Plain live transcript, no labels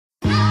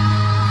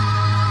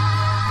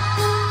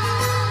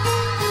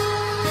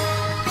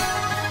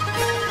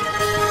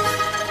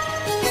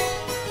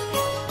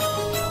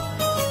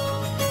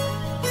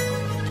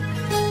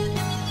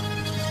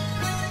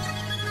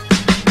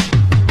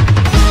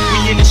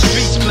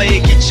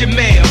your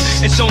mail.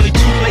 It's only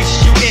two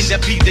places you end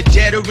up, either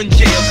dead or in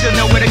jail. Still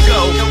know where to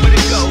go.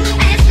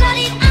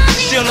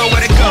 Still know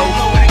where to go.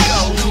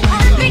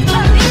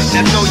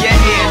 Now throw your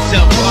hands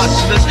up,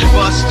 hustlers,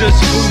 busters,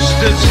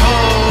 boosters, ho.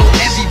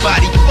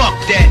 Everybody, fuck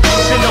that.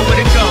 Still know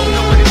where to go.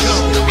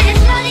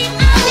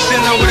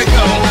 Still know where to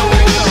go.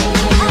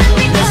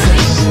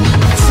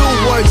 Two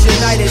words,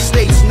 United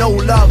States, no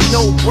love,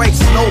 no breaks,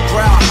 no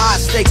brow, high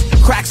stakes.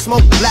 Crack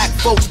smoke, black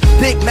folks,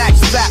 Big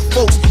Macs, fat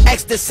folks,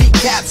 ecstasy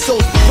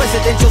capsules,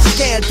 presidential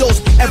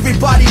scandals,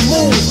 everybody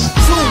move.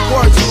 Two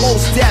words,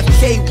 most death,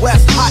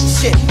 K-West, hot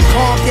shit.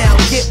 Calm down,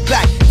 get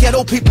back,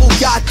 ghetto people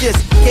got this.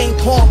 Game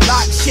porn,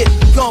 lock shit,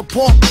 gun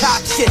porn,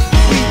 cock shit.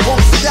 We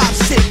won't stop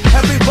shit,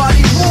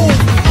 everybody move.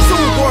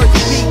 Two words,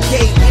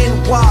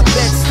 BKNY,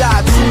 Bed-Stuy,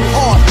 too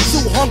hard,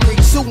 too hungry,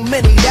 too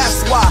many,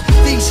 that's why.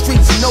 These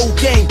streets, no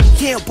game,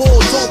 can't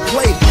ball, don't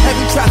play.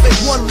 Heavy traffic,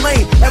 one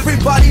lane,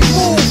 everybody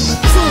move.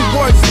 Two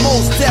words,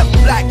 most deaf,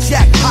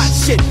 blackjack, hot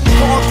shit.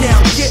 Calm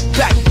down, get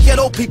back,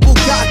 ghetto people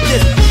got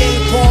this.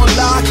 Game porn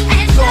lock,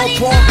 gun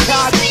porn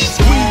cock.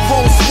 We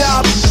won't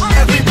stop,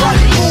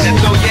 everybody move. Now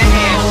throw your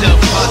hands up,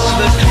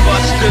 hustlers,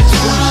 busters,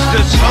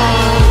 boosters, ho.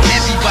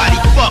 Everybody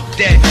fuck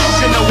that.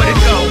 Still know where to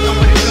go.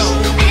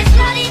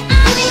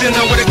 Still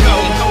know where to go.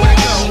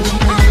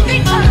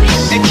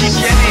 And keep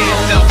your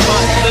hands up,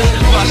 hustlers,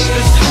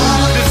 busters,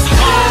 boosters,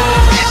 ho.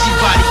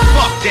 Everybody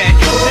fuck that.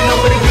 Still know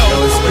where to go.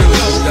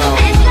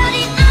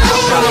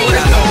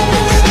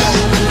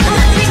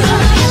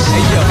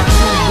 Hey yo,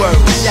 two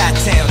words,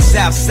 Chi-Town,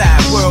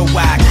 Southside,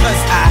 worldwide.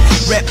 Cause I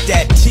rep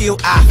that till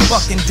I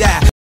fucking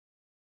die.